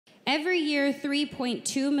Every year,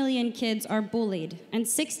 3.2 million kids are bullied, and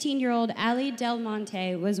 16-year-old Ally Del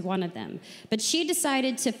Monte was one of them. But she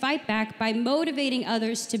decided to fight back by motivating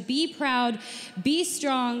others to be proud, be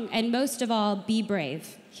strong, and most of all, be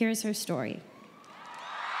brave. Here's her story.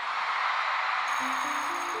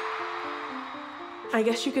 I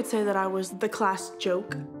guess you could say that I was the class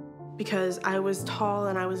joke because I was tall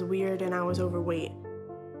and I was weird and I was overweight.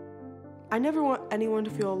 I never want anyone to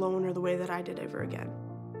feel alone or the way that I did ever again.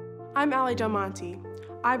 I'm Ally Del Monte.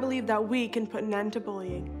 I believe that we can put an end to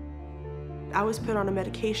bullying. I was put on a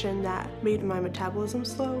medication that made my metabolism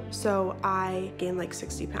slow, so I gained like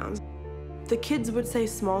 60 pounds. The kids would say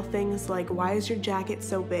small things like, "Why is your jacket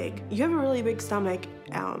so big? You have a really big stomach.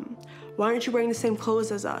 Why aren't you wearing the same clothes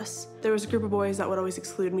as us?" There was a group of boys that would always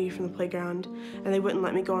exclude me from the playground, and they wouldn't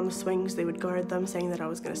let me go on the swings. They would guard them, saying that I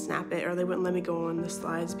was gonna snap it, or they wouldn't let me go on the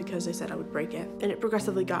slides because they said I would break it. And it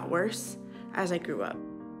progressively got worse as I grew up.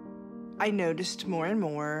 I noticed more and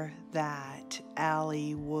more that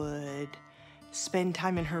Ally would spend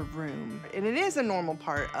time in her room. And it is a normal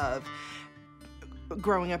part of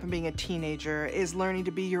growing up and being a teenager, is learning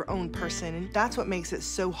to be your own person. And that's what makes it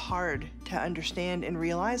so hard to understand and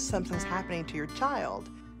realize something's happening to your child.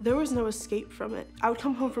 There was no escape from it. I would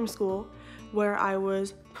come home from school where I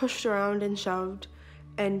was pushed around and shoved,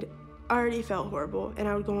 and I already felt horrible. And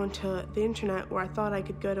I would go onto the internet where I thought I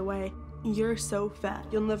could get away. "You're so fat.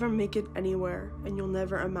 You'll never make it anywhere, and you'll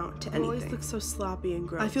never amount to anything. You always look so sloppy and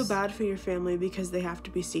gross. I feel bad for your family because they have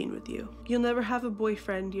to be seen with you. You'll never have a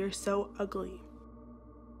boyfriend. You're so ugly."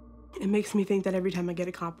 It makes me think that every time I get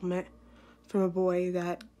a compliment from a boy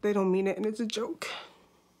that they don't mean it and it's a joke.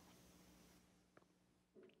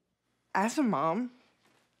 As a mom,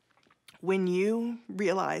 when you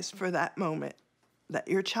realize for that moment that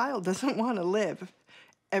your child doesn't want to live,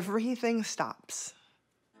 everything stops.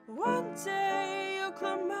 One day you'll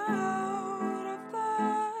climb out of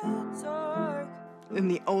that dark.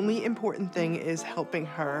 And the only important thing is helping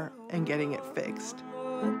her and getting it fixed.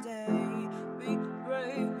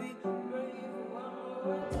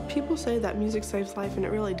 People say that music saves life, and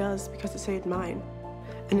it really does because it saved mine.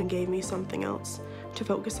 And it gave me something else to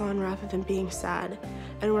focus on rather than being sad.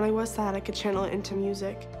 And when I was sad, I could channel it into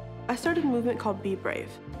music. I started a movement called Be Brave.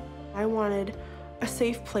 I wanted a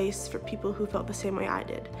safe place for people who felt the same way I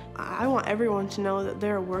did. I want everyone to know that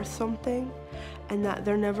they're worth something and that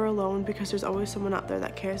they're never alone because there's always someone out there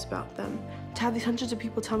that cares about them. To have these hundreds of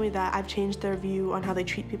people tell me that I've changed their view on how they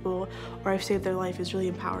treat people or I've saved their life is really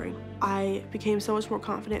empowering. I became so much more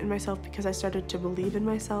confident in myself because I started to believe in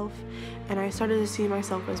myself, and I started to see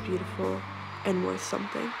myself as beautiful and worth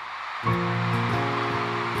something.